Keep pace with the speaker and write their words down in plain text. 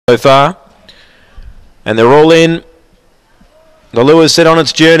so far. And they're all in. The lure's set on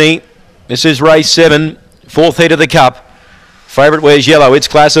its journey. This is race 7, 4th heat of the Cup. Favourite wears yellow. It's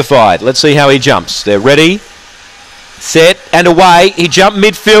classified. Let's see how he jumps. They're ready. Set and away. He jumped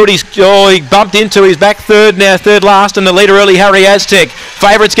midfield. He bumped into. He's back third now, third last, and the leader early, Harry Aztec.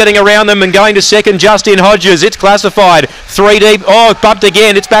 Favourites getting around them and going to second, Justin Hodges. It's classified. 3 deep. Oh, bumped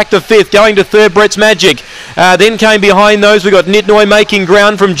again. It's back to 5th. Going to third, Brett's Magic. Then came behind those. We've got Nitnoy making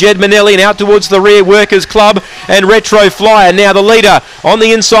ground from Jed Manelli, and out towards the rear, Workers Club and Retro Flyer. Now the leader on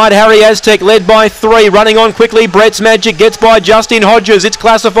the inside, Harry Aztec, led by 3. Running on quickly, Brett's Magic gets by Justin Hodges. It's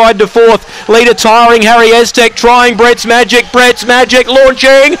classified to 4th. Leader tiring, Harry Aztec trying Brett's Magic. Brett's Magic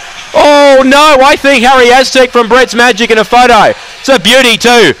launching. Oh no, I think Harry Aztec from Brett's Magic in a photo. It's a beauty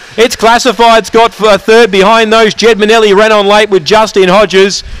too. It's classified. Scott for third behind those. Jed Manelli ran on late with Justin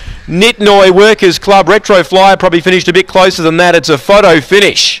Hodges. Nitnoy, Workers Club, Retro Flyer probably finished a bit closer than that. It's a photo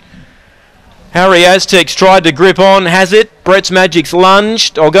finish. Harry Aztec's tried to grip on, has it? Brett's Magic's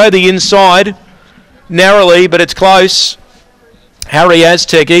lunged. I'll go the inside narrowly, but it's close. Harry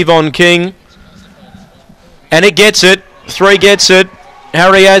Aztec, Yvonne King. And it gets it. 3 gets it.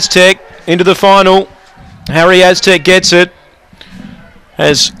 Harry Aztec into the final. Harry Aztec gets it.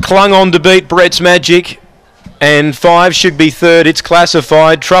 Has clung on to beat Brett's Magic. And 5 should be third. It's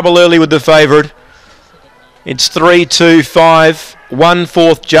classified. Trouble early with the favourite. It's 3, 2, 5. 1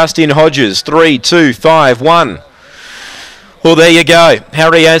 4th, Justin Hodges. 3, 2, 5, 1. Well, there you go.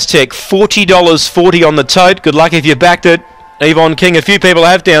 Harry Aztec, $40.40 on the tote. Good luck if you backed it. Yvonne King, a few people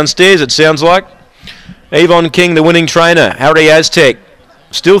have downstairs, it sounds like. Yvonne King, the winning trainer. Harry Aztec,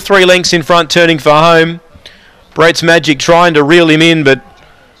 still 3 lengths in front, turning for home. Brett's Magic trying to reel him in, but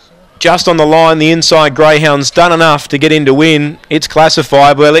just on the line, the inside greyhound's done enough to get in to win. It's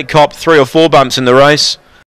classified. Well, it copped 3 or 4 bumps in the race.